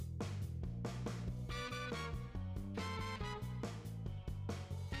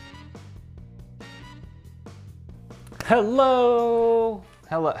Hello,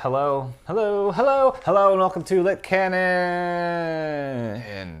 and welcome to Lit Canon.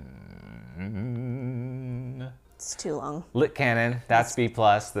 It's too long. Lit Canon, that's B+,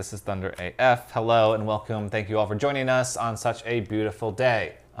 this is Thunder AF. Hello and welcome, thank you all for joining us on such a beautiful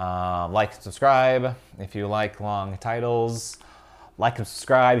day. Like and subscribe if you like long titles. Like and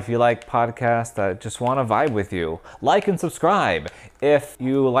subscribe if you like podcasts that just want to vibe with you. Like and subscribe if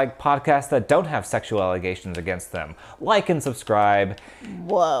you like podcasts that don't have sexual allegations against them. Like and subscribe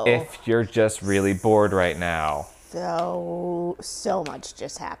if you're just really bored right now. So much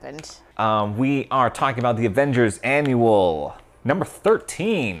just happened. We are talking about the Avengers Annual, number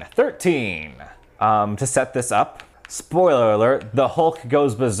 13. To set this up, spoiler alert, the Hulk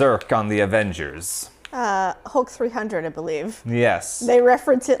goes berserk on the Avengers. Hulk 300, I believe. Yes. They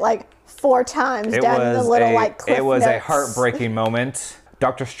reference it like 4 times down in the little cliff It was notes. a heartbreaking moment.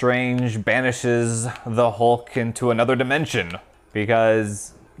 Doctor Strange banishes the Hulk into another dimension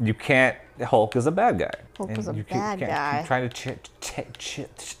because you can't. Hulk is a bad guy. Hulk is a bad guy. You're trying to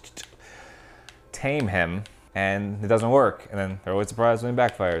tame him, and it doesn't work. And then they're always surprised when it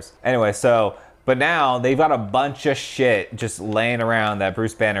backfires. Anyway, but now they've got a bunch of shit just laying around that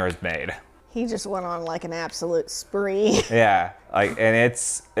Bruce Banner has made. He just went on like an absolute spree. Yeah, and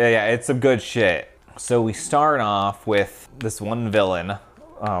it's some good shit. So we start off with this one villain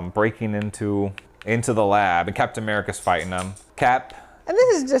breaking into the lab, and Captain America's fighting him. And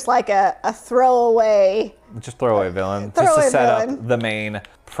this is just like a throwaway villain, just to set up the main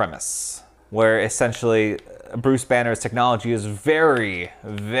premise, where essentially Bruce Banner's technology is very,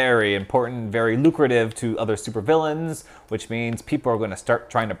 very important, very lucrative to other supervillains, which means people are going to start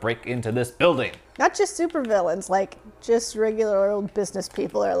trying to break into this building. Not just supervillains, like just regular old business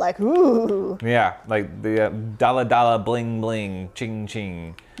people are like, ooh. Yeah, like the dollar dollar bling bling ching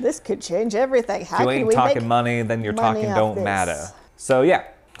ching. This could change everything. How if you can ain't we talking make money, then your money talking off don't this? matter. So yeah,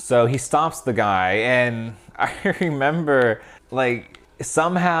 so he stops the guy, and I remember like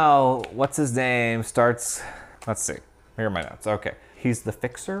somehow what's his name starts. Let's see. Here are my notes. Okay, he's the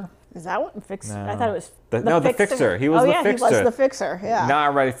Fixer. Is that what Fixer? No. I thought it was the Fixer. He was the Fixer. Oh yeah, he was the Fixer. Yeah.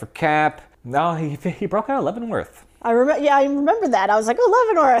 Not ready for Cap. No, he broke out of Leavenworth. I remember that. I was like,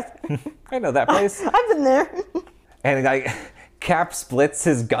 oh, Leavenworth. I know that place. I've been there. And like Cap splits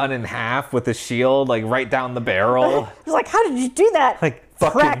his gun in half with his shield, like right down the barrel. He's like, how did you do that? Like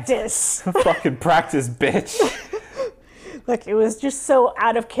practice. Fucking practice, bitch. Like it was just so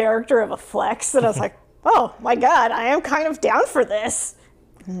out of character of a flex that I was like, oh my god, I am kind of down for this.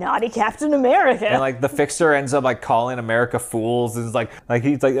 Naughty Captain America. And like the Fixer ends up like calling America fools. And he's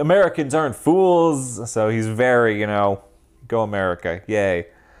like Americans aren't fools. So he's very, go America, yay.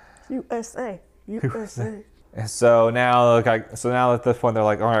 USA. And so now at this point they're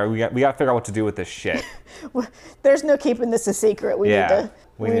like, all right, we got to figure out what to do with this shit. There's no keeping this a secret. We need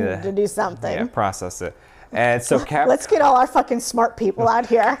to do something. Yeah, process it. And so Cap. Let's get all our fucking smart people out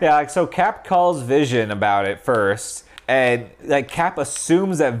here. Yeah, so Cap calls Vision about it first. And like Cap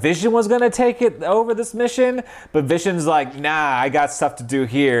assumes that Vision was gonna take it over this mission, but Vision's like, nah, I got stuff to do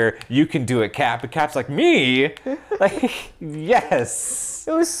here. You can do it, Cap. And Cap's like, me? Like, yes.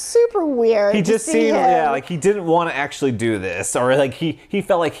 It was super weird. He just seemed, like he didn't want to actually do this, or like he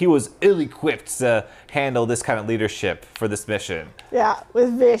felt like he was ill-equipped to handle this kind of leadership for this mission. Yeah,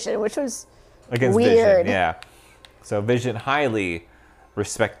 with Vision, which was against weird. Vision, yeah. So Vision highly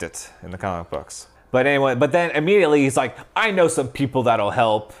respected in the comic books. But anyway, then immediately he's like, I know some people that'll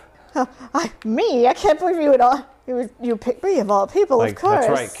help. Me? I can't believe you picked me of all people, like, of course.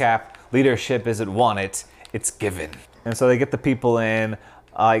 That's right, Cap. Leadership isn't wanted, it's given. And so they get the people in.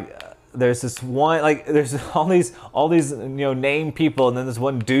 There's this one, like, there's all these named people, and then there's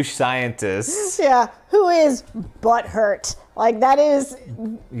one douche scientist. Yeah, who is butthurt. Like, that is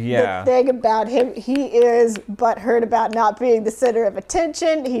the thing about him. He is butthurt about not being the center of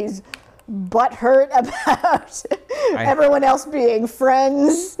attention. He's butthurt about everyone else being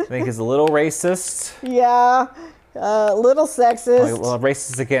friends. I think he's a little racist. Yeah, a little sexist. Well,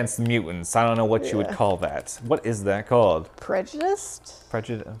 racist against mutants. I don't know what you would call that. What is that called? Prejudiced?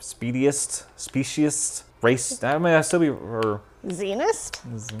 Speediest? Speciest? Race? I mean, I still be... Xenist?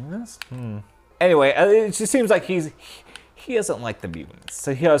 Xenist? Anyway, it just seems like he doesn't like the mutants.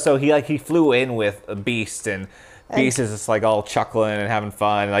 So he flew in with a Beast, and Beast is just like all chuckling and having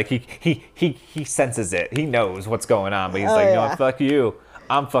fun. Like he senses it. He knows what's going on, but he's no, fuck you.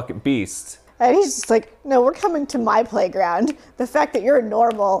 I'm fucking Beast. And he's just like, no, we're coming to my playground. The fact that you're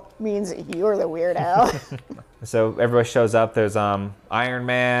normal means you're the weirdo. So everybody shows up. There's Iron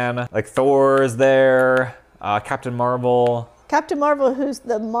Man, like Thor is there, Captain Marvel. Captain Marvel, who's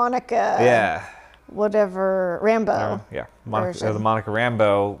the Monica whatever, Rambo. Yeah, the Monica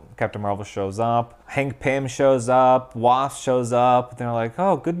Rambo, Captain Marvel shows up. Hank Pym shows up. Wasp shows up. They're like,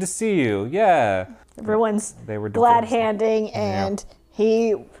 oh, good to see you. Yeah. Everyone's glad-handing, and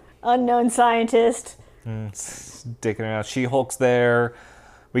he, unknown scientist. Sticking around. She-Hulk's there.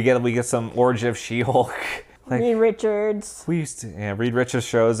 We get some origin of She-Hulk. Reed Richards. Reed Richards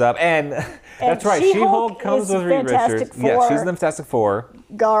shows up, and that's right. She-Hulk comes with Reed Richards. Yeah, she's in the Fantastic Four.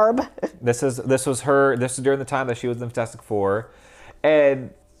 Garb. This was her. This is during the time that she was in the Fantastic Four,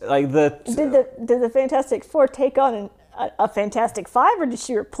 and like did the Fantastic Four take on a Fantastic Five, or did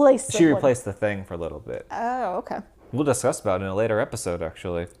she replace someone? She replaced the Thing for a little bit. Oh, okay. We'll discuss about it in a later episode,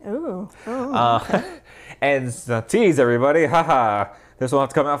 actually. Ooh. Okay. And tease everybody, haha. This will have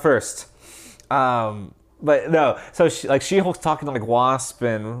to come out first. But no, so She-Hulk's talking to like Wasp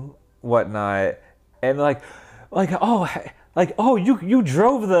and whatnot, and you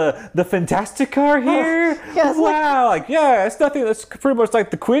drove the Fantastic car here? Yeah, wow, it's nothing. That's pretty much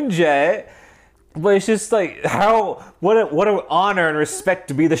like the Quinjet. But it's just like what an honor and respect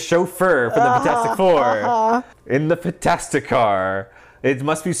to be the chauffeur for the Fantastic Four in the Fantastic car. It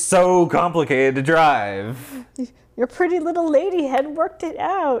must be so complicated to drive. Your pretty little lady had worked it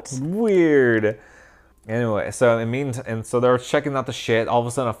out. Weird. Anyway, so they're checking out the shit. All of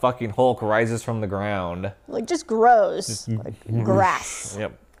a sudden, a fucking Hulk rises from the ground. Like, just grows. Like grass.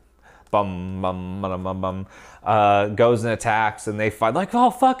 Yep. Bum, bum, bum, bum, bum. Goes and attacks, and they fight. Like, oh,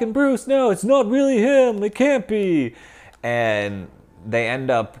 fucking Bruce, no, it's not really him. It can't be. And they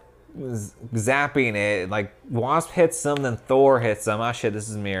end up zapping it. Like, Wasp hits them, then Thor hits them. Oh, shit, this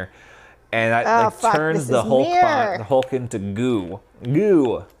is Mir. And that turns the Hulk into goo.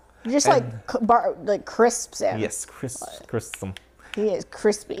 Goo. Just like crisps him. Yes, crisps him. He is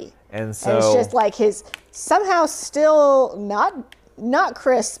crispy. And so it's just like his somehow still not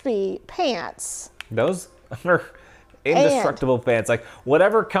crispy pants. Those are indestructible pants. Like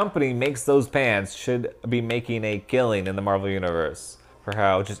whatever company makes those pants should be making a killing in the Marvel Universe for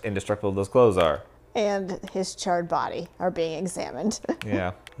how just indestructible those clothes are. And his charred body are being examined.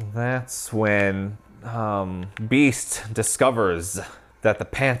 Yeah. That's when Beast discovers that the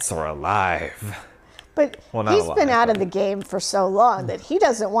pants are alive. But he's been out of the game for so long that he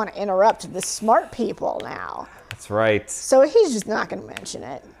doesn't want to interrupt the smart people now. That's right. So he's just not going to mention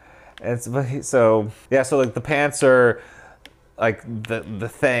it. So like the pants are like the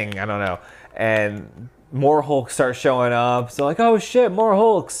thing, I don't know. And more Hulks start showing up. So like, oh shit, more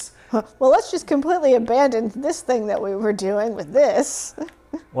Hulks. Well, let's just completely abandon this thing that we were doing with this.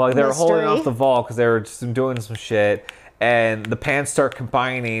 Well, they were holding off the vault because they were just doing some shit. And the pants start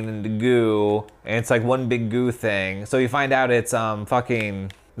combining into goo, and it's like one big goo thing. So you find out it's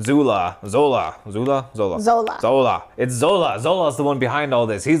fucking Zola. It's Zola. Zola's the one behind all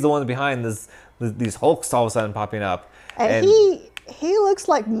this. He's the one behind these Hulks all of a sudden popping up. And he looks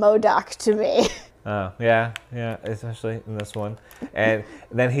like MODOK to me. Oh, yeah, especially in this one. And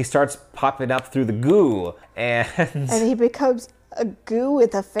then he starts popping up through the goo, and he becomes a goo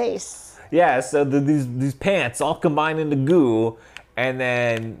with a face. Yeah, so these pants all combine into goo, and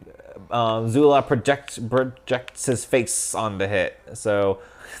then Zula projects his face onto it. So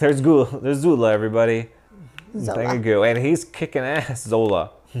there's Zula, everybody. Thing of goo, and he's kicking ass.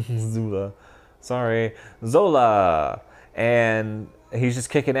 Zola, and he's just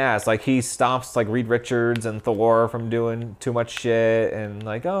kicking ass. Like he stops like Reed Richards and Thor from doing too much shit, and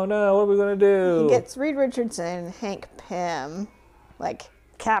like, oh no, what are we gonna do? He gets Reed Richards and Hank Pym, like.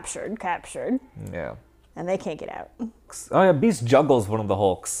 Captured. Yeah. And they can't get out. Oh yeah, Beast juggles one of the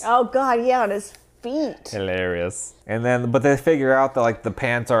Hulks. Oh god, yeah, on his feet. Hilarious. And then, but they figure out that like the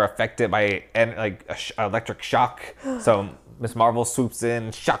pants are affected by electric shock. So Ms. Marvel swoops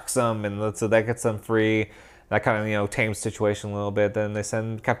in, shocks them, and so that gets them free. That kind of tames the situation a little bit. Then they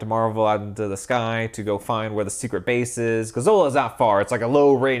send Captain Marvel out into the sky to go find where the secret base is. Because Zola's not far. It's like a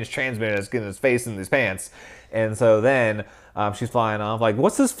low-range transmitter that's getting his face in these pants. And so then she's flying off like,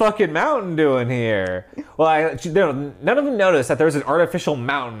 what's this fucking mountain doing here? Well, none of them noticed that there's an artificial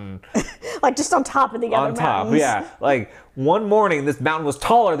mountain. Like just on top of the other mountains. On top, yeah. Like one morning, this mountain was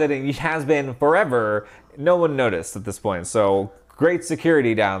taller than it has been forever. No one noticed at this point. So great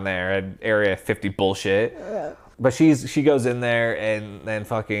security down there at Area 50 bullshit. But she goes in there and then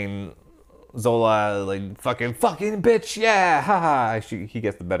fucking Zola like fucking bitch, yeah, haha. He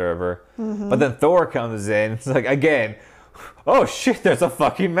gets the better of her. Mm-hmm. But then Thor comes in. It's like again, oh shit, there's a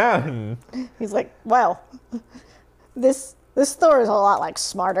fucking mountain. He's like, well, this Thor is a lot like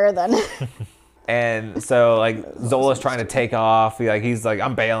smarter than. And so like Zola's trying to take off. He's like,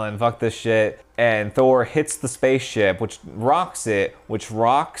 I'm bailing, fuck this shit. And Thor hits the spaceship, which rocks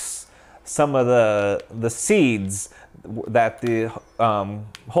some of the seeds that the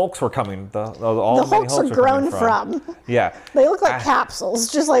Hulks were coming. All the Hulks are grown from. Yeah. They look like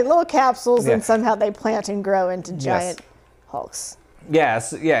capsules, just like little capsules, and somehow they plant and grow into giant Hulks.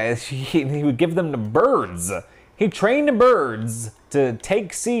 Yes, yeah. He would give them to birds. He trained the birds to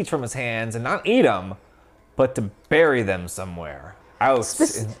take seeds from his hands and not eat them, but to bury them somewhere out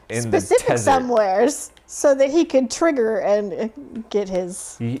in the desert. Somewheres, so that he could trigger and get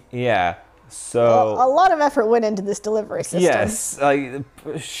his. Yeah. So a lot of effort went into this delivery system. Yes, like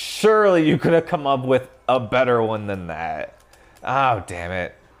surely you could have come up with a better one than that. Oh damn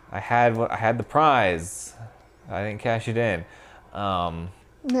it! I had the prize. I didn't cash it in.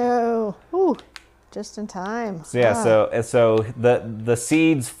 No. Ooh, just in time. So yeah, so the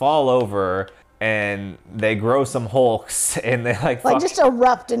seeds fall over and they grow some Hulks and they like just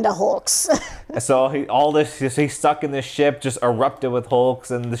erupt into Hulks. So he's stuck in this ship, just erupted with Hulks,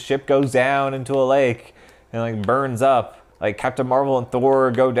 and the ship goes down into a lake and like burns up. Like Captain Marvel and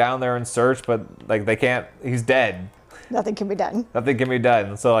Thor go down there and search, but like they can't. He's dead. Nothing can be done. Nothing can be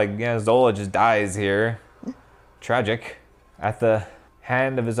done. So like Zola just dies here. Tragic. At the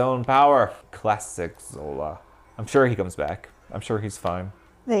hand of his own power. Classic Zola. I'm sure he comes back. I'm sure he's fine.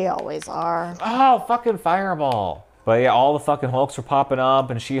 They always are. Oh, fucking Fireball. But yeah, all the fucking Hulks were popping up,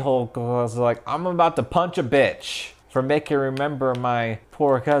 and She-Hulk was like, I'm about to punch a bitch for making remember my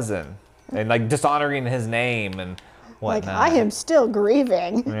poor cousin. And like dishonoring his name and whatnot. Like, I am still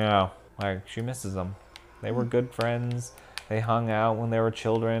grieving. Yeah, like she misses him. They were good friends. They hung out when they were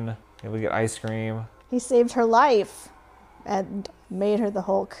children. They would get ice cream. He saved her life and made her the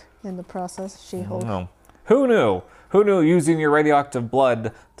Hulk in the process. She-Hulk. No. Who knew? Who knew using your radioactive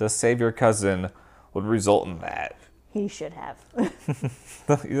blood to save your cousin would result in that? He should have.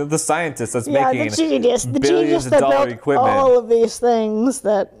 the scientist that's making the genius billions that of dollar built equipment. All of these things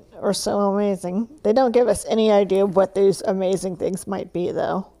that are so amazing. They don't give us any idea what these amazing things might be,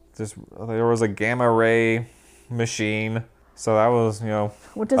 though. There was a gamma ray machine. So that was,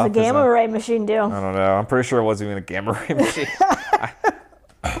 What does a gamma ray machine do? I don't know. I'm pretty sure it wasn't even a gamma ray machine.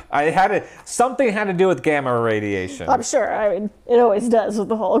 Something had to do with gamma radiation. I'm sure. I mean, it always does with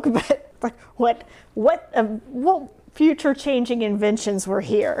the Hulk. But what future changing inventions were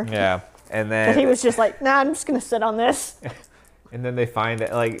here? Yeah, and then but he was just like, nah, I'm just gonna sit on this. And then they find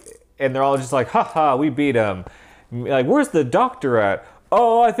it and they're all just like, haha, we beat him. Like, where's the doctor at?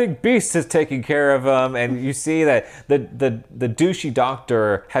 Oh, I think Beast is taking care of him. And you see that the douchey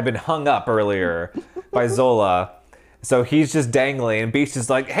doctor had been hung up earlier by Zola. So he's just dangling, and Beast is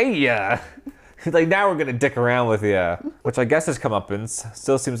like, hey, he's like, now we're going to dick around with you. Which I guess has come up and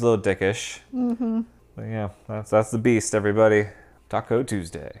still seems a little dickish. Mm-hmm. But yeah, that's the Beast, everybody. Taco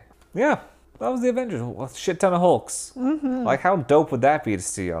Tuesday. Yeah, that was the Avengers. A shit ton of Hulks. Mm-hmm. Like, how dope would that be to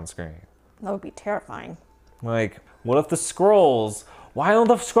see on screen? That would be terrifying. Like, what if the Skrulls... Why don't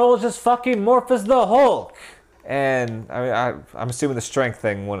the Skrulls just fucking morph as the Hulk? And I mean, I'm assuming the strength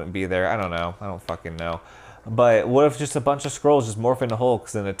thing wouldn't be there. I don't know. I don't fucking know. But what if just a bunch of Skrulls just morph into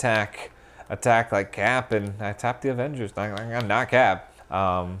Hulks and attack like Cap and attack the Avengers? Not Cap.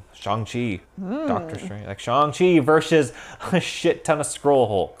 Shang-Chi. Doctor Strange. Like Shang-Chi versus a shit ton of Skrull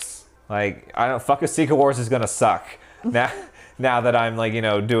Hulks. Like, I don't... Fuck, a Secret Wars is gonna suck. Now that I'm like,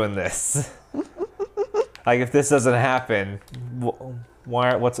 doing this. Like, if this doesn't happen,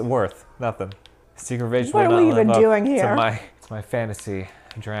 what's it worth? Nothing. Secret Invasion. What are we even doing here? It's my fantasy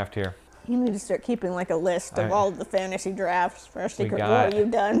draft here. You need to start keeping like a list of all the fantasy drafts for Secret War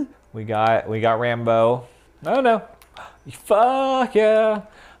you've done. We got Rambo. Oh no. Fuck yeah.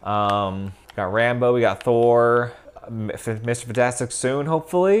 Got Rambo, we got Thor, Mr. Fantastic soon,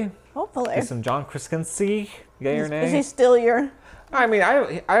 hopefully. Hopefully. Get some John Krasinski. Yay or nay? Is he still your... I mean,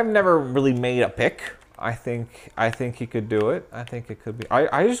 I've never really made a pick. I think he could do it. I think it could be.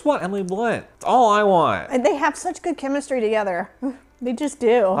 I just want Emily Blunt. That's all I want. And they have such good chemistry together. They just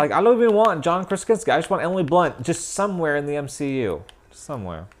do. Like, I don't even want John Krasinski. I just want Emily Blunt just somewhere in the MCU.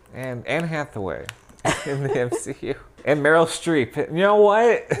 Somewhere. And Anne Hathaway in the MCU. And Meryl Streep. You know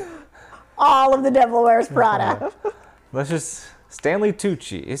what? All of the Devil Wears Prada. Let's just... Stanley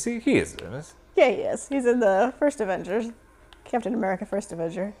Tucci. Is he? He is in this. Yeah, he is. He's in the first Avengers. Captain America First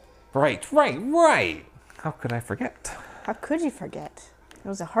Avenger. Right. How could I forget? How could you forget? It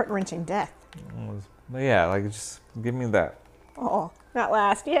was a heart-wrenching death. But yeah, like, just give me that. Oh, not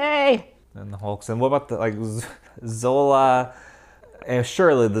last. Yay! And the Hulks. And what about the, Zola... And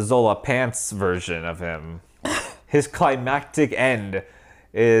surely the Zola Pants version of him. His climactic end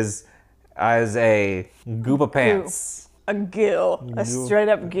is as a goop of pants. A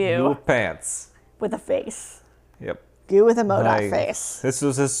straight-up goo. Goo of pants. With a face. Yep. Goo with a MODOK face. This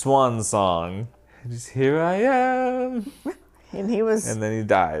was his swan song. Just here I am. And he was... And then he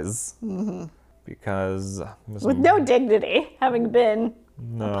dies. Because... With no dignity, having been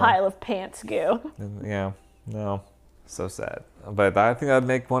a pile of pants goo. Yeah, no. So sad. But I think that'd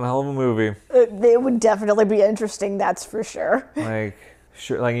make one hell of a movie. It would definitely be interesting, that's for sure.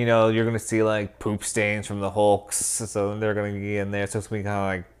 Sure, you know, you're gonna see like poop stains from the Hulks, so they're gonna be in there. So it's gonna be kind of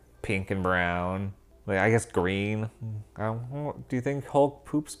like pink and brown. Like I guess green. Do you think Hulk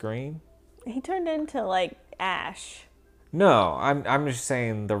poops green? He turned into like ash. No, I'm just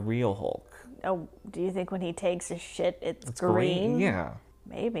saying the real Hulk. Oh, do you think when he takes a shit, it's green? Yeah.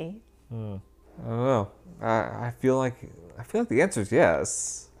 Maybe. I don't know. I feel like the answer is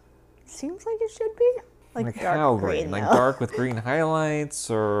yes. Seems like it should be. Like dark how green? Like dark with green highlights,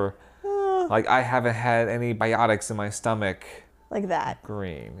 or like I haven't had any biotics in my stomach. Like that.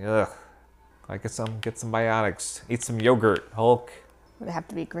 Green. Ugh. I get some biotics. Eat some yogurt, Hulk. Would it have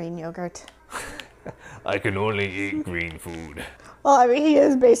to be green yogurt? I can only eat green food. Well, I mean, he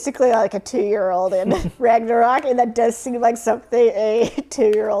is basically like a 2-year-old in Ragnarok, and that does seem like something a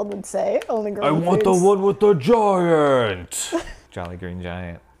 2-year-old would say. Only green foods. Want the one with the giant. Jolly Green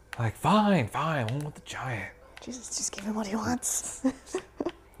Giant. Like, fine, one with the giant. Jesus, just give him what he wants.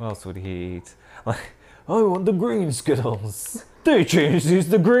 What else would he eat? Like, I want the green Skittles. They changed these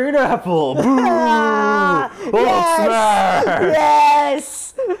to green apple. Boo! Yes!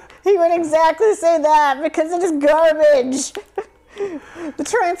 Yes! He would exactly say that because it is garbage. The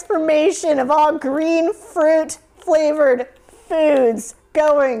transformation of all green fruit flavored foods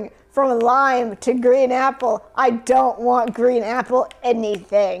going from lime to green apple. I don't want green apple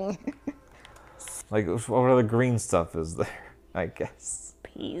anything. Like, what other green stuff is there? I guess.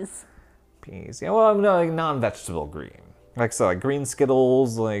 Peas. Yeah, well, no, like non-vegetable green. Like, so, like green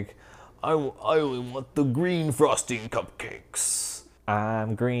Skittles, like, I only want the green frosting cupcakes.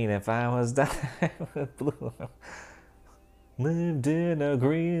 I'm green if I was dying with blue. Lived in a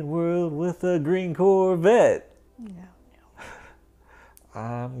green world with a green Corvette. No.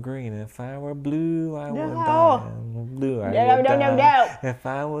 I'm green if I were blue, I would die. I'm blue, I No. If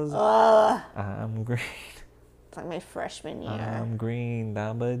I was, I'm green. It's like my freshman year. I'm green,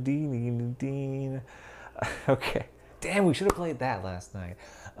 dee. Okay. Damn, we should have played that last night.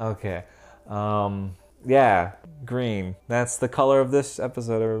 Okay. Yeah, green. That's the color of this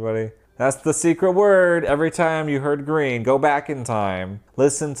episode, everybody. That's the secret word. Every time you heard green, go back in time.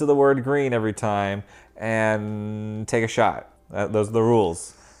 Listen to the word green every time and take a shot. Those are the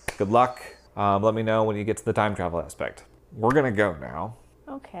rules. Good luck. Let me know when you get to the time travel aspect. We're gonna go now.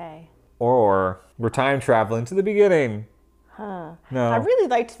 Okay. Or we're time traveling to the beginning. Huh. No. I really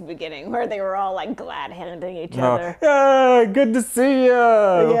liked the beginning where they were all like glad handing each other. Yeah, good to see you.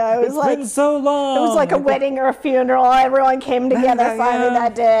 Yeah, it was it's been so long. It was like a wedding or a funeral. Everyone came together finally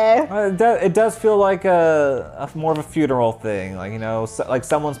that day. It does feel like a more of a funeral thing. Like, you know, like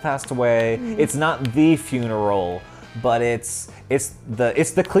someone's passed away. It's not the funeral, but it's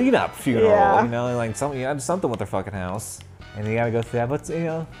the cleanup funeral. Yeah. You know, like you had something with their fucking house, and you gotta go through that. But you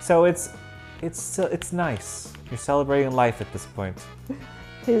know, so it's nice. You're celebrating life at this point.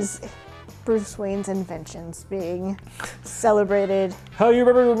 His Bruce Wayne's inventions being celebrated. Oh, you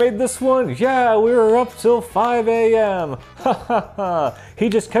remember we made this one? Yeah, we were up till 5 a.m. Ha ha ha. He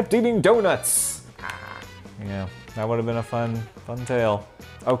just kept eating donuts. Yeah, that would have been a fun tale.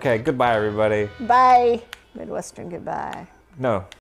 Okay, goodbye, everybody. Bye. Midwestern goodbye. No.